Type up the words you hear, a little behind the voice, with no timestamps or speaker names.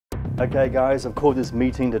Okay guys, I've called this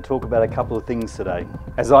meeting to talk about a couple of things today.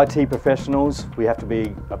 As IT professionals, we have to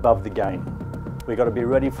be above the game. We've got to be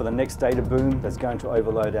ready for the next data boom that's going to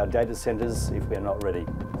overload our data centers if we're not ready.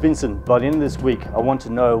 Vincent, by the end of this week, I want to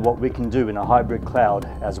know what we can do in a hybrid cloud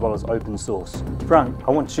as well as open source. Frank, I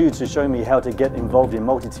want you to show me how to get involved in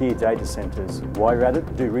multi-tier data centers. While you're at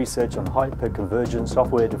it, do research on hyper-convergent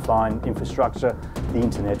software-defined infrastructure, the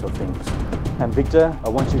Internet of Things. And Victor, I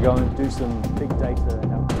want you to go and do some big data